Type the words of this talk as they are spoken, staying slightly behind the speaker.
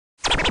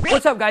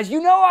What's up, guys?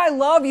 You know I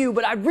love you,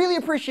 but I'd really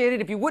appreciate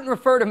it if you wouldn't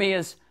refer to me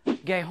as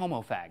gay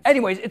homo fag.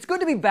 Anyways, it's good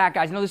to be back,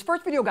 guys. You know, this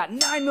first video got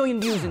 9 million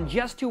views in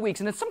just 2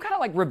 weeks, and it's some kind of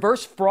like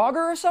reverse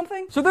Frogger or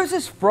something. So there's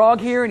this frog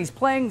here, and he's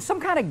playing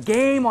some kind of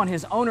game on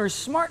his owner's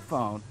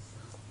smartphone.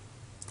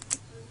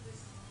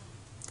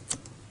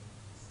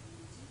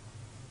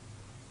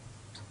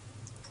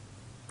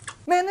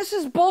 Man, this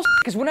is bullshit,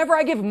 because whenever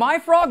I give my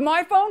frog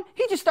my phone,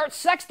 he just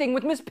starts sexting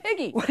with Miss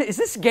Piggy. What, is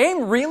this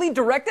game really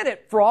directed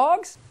at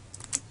frogs?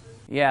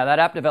 Yeah, that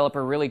app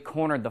developer really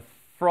cornered the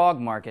frog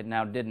market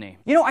now, didn't he?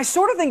 You know, I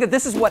sort of think that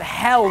this is what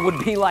hell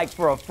would be like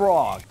for a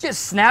frog.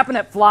 Just snapping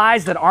at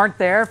flies that aren't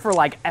there for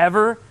like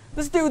ever.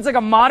 This dude's like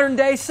a modern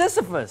day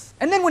Sisyphus.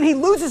 And then when he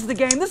loses the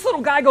game, this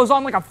little guy goes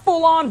on like a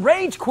full-on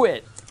rage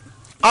quit.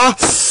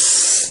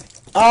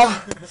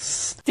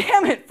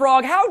 Damn it,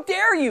 frog, how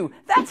dare you?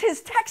 That's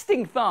his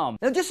texting thumb.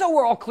 Now, just so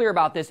we're all clear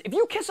about this, if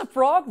you kiss a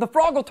frog, the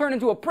frog will turn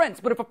into a prince.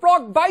 But if a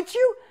frog bites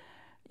you,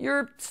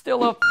 you're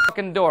still a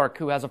fucking dork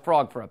who has a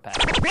frog for a pet.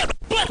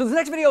 So this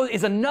next video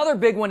is another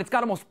big one. It's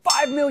got almost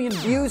 5 million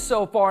views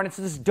so far, and it's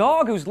this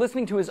dog who's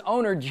listening to his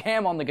owner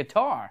jam on the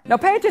guitar. Now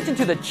pay attention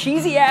to the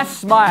cheesy-ass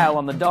smile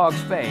on the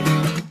dog's face.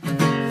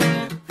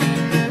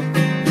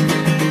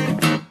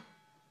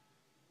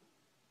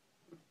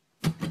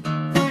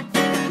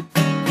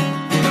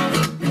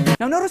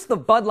 Now notice the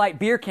Bud Light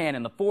beer can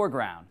in the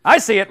foreground. I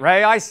see it,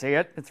 Ray, I see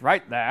it. It's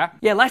right there.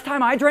 Yeah, last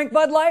time I drank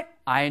Bud Light,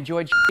 I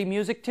enjoyed shitty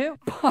music too.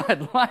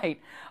 Bud Light.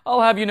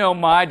 I'll have you know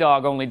my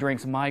dog only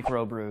drinks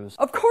microbrews.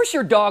 Of course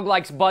your dog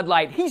likes Bud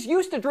Light. He's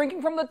used to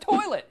drinking from the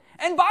toilet.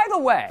 And by the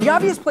way, the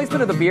obvious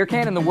placement of the beer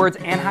can and the words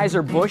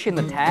Anheuser-Busch in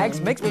the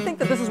tags makes me think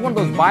that this is one of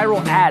those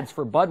viral ads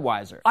for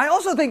Budweiser. I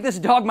also think this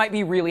dog might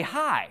be really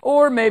high.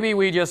 Or maybe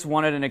we just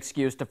wanted an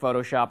excuse to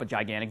Photoshop a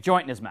gigantic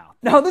joint in his mouth.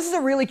 Now, this is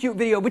a really cute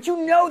video, but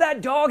you know that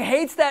dog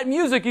hates that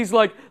music. He's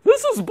like,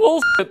 this is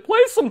bullshit.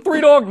 Play some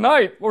Three Dog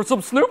Night or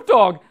some Snoop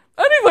Dogg.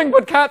 Anything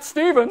but Cat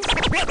Stevens.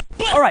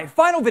 Alright,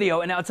 final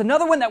video, and now it's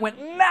another one that went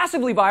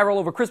massively viral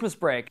over Christmas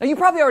break. Now, you've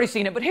probably already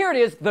seen it, but here it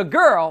is, the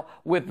girl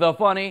with the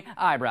funny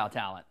eyebrow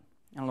talent.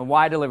 I don't know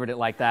why I delivered it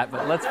like that,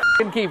 but let's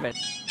f***ing keep it.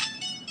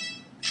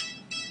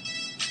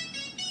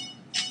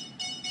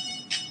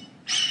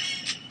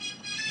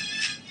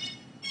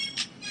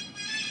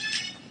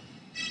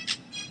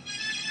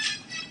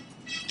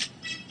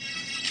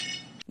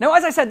 Now,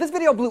 as I said, this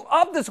video blew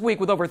up this week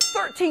with over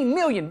 13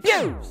 million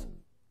views.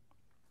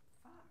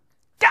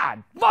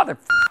 God, mother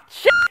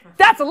shit,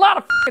 that's a lot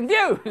of f***ing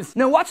views.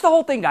 Now watch the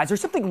whole thing, guys.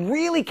 There's something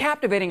really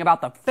captivating about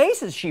the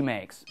faces she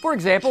makes. For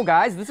example,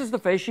 guys, this is the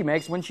face she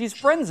makes when she's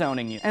friend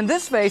zoning you. And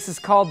this face is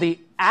called the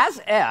as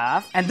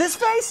if, and this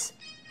face,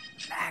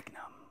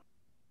 Magnum.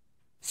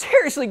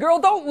 Seriously, girl,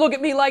 don't look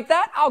at me like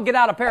that. I'll get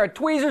out a pair of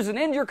tweezers and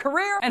end your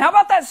career. And how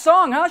about that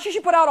song, huh? She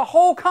should put out a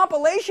whole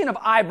compilation of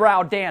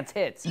eyebrow dance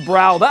hits.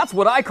 Brow, that's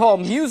what I call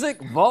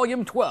music,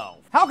 volume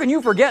 12. How can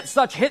you forget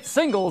such hit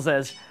singles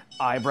as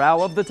Eyebrow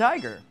of the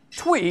Tiger,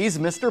 Tweeze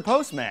Mr.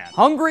 Postman,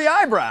 Hungry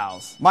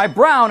Eyebrows, My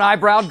Brown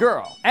Eyebrowed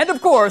Girl, and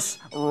of course,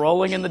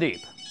 Rolling in the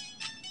Deep.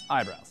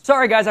 Eyebrows.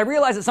 Sorry guys, I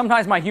realize that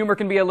sometimes my humor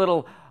can be a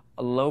little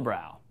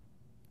lowbrow.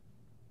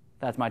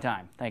 That's my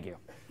time. Thank you.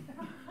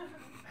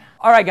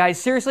 Alright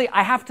guys, seriously,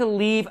 I have to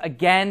leave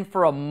again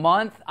for a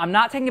month. I'm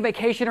not taking a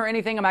vacation or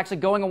anything. I'm actually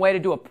going away to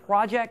do a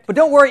project. But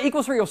don't worry,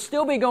 Equals 3 will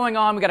still be going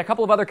on. We got a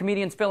couple of other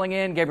comedians filling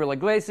in. Gabriel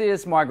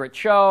Iglesias, Margaret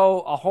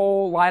Cho, a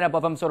whole lineup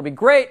of them, so it'll be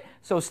great.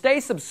 So stay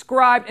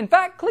subscribed. In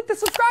fact, click the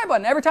subscribe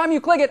button. Every time you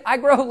click it, I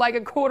grow like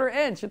a quarter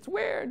inch. It's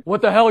weird.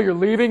 What the hell, you're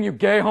leaving, you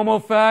gay homo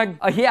fag?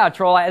 Yeah,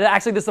 troll.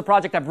 Actually, this is a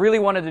project I've really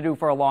wanted to do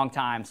for a long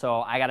time, so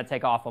I gotta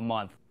take off a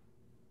month.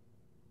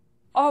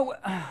 Oh,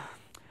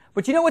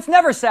 but you know what's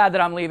never sad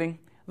that I'm leaving?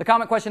 The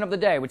comment question of the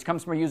day, which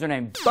comes from a user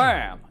named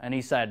BAM, and he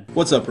said,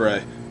 "What's up,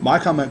 Ray? My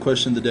comment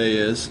question of the day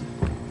is,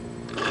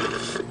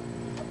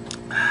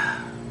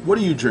 what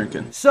are you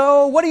drinking?"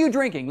 So, what are you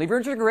drinking? Leave your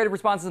interesting creative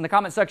responses in the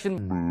comment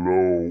section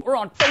below. Or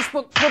on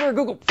Facebook, Twitter,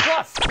 Google+.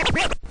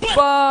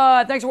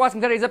 But thanks for watching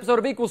today's episode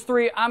of Equals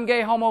 3. I'm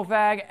gay homo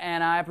fag,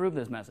 and I approve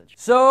this message.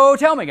 So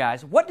tell me,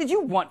 guys, what did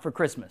you want for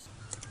Christmas?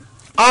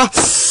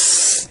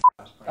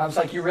 I was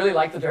like, you really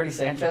like the Dirty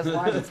Sanchez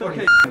line? It's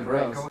pretty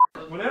gross.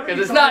 Because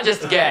it's not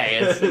just gay,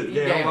 it's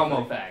gay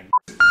homo fag.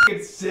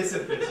 It's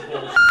Sisyphus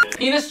bullshit.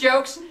 Penis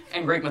jokes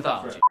and Greek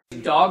mythology.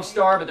 Dog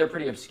Star, but they're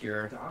pretty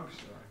obscure. Dog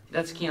Star.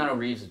 That's Keanu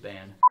Reeves'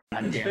 band.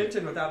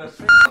 Fenton without a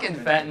fucking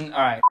Fenton.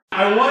 Alright.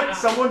 I want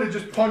someone to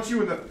just punch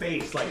you in the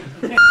face, like,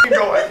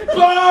 go like,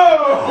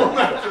 boom!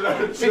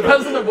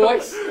 Because of the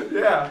voice?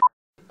 Yeah.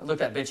 I looked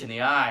that bitch in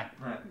the eye.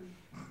 Right.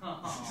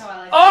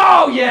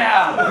 Oh,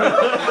 yeah!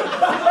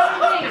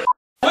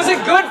 Was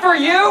it good for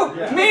you?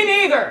 Yeah. Me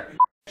neither!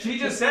 She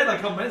just said like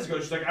a couple minutes ago,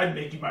 she's like, I'd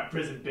make you my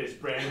prison bitch,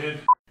 Brandon.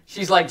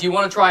 She's like, do you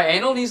want to try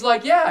anal? And he's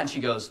like, yeah. And she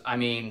goes, I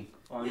mean,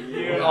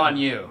 on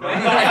you.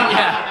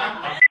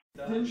 Yeah.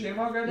 Didn't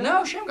Shamrock go down?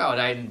 No, Shamrock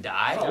didn't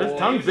die. His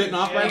tongue bitten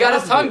off by a prostitute. He got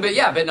his tongue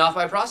bitten off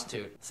by a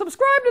prostitute.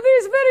 Subscribe to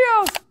these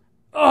videos!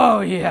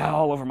 Oh yeah,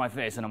 all over my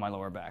face and on my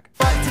lower back.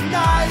 But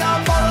tonight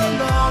I'm all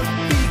alone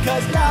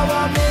because now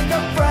I'm in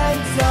the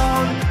friend zone.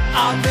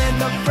 I'm in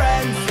the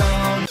friend zone.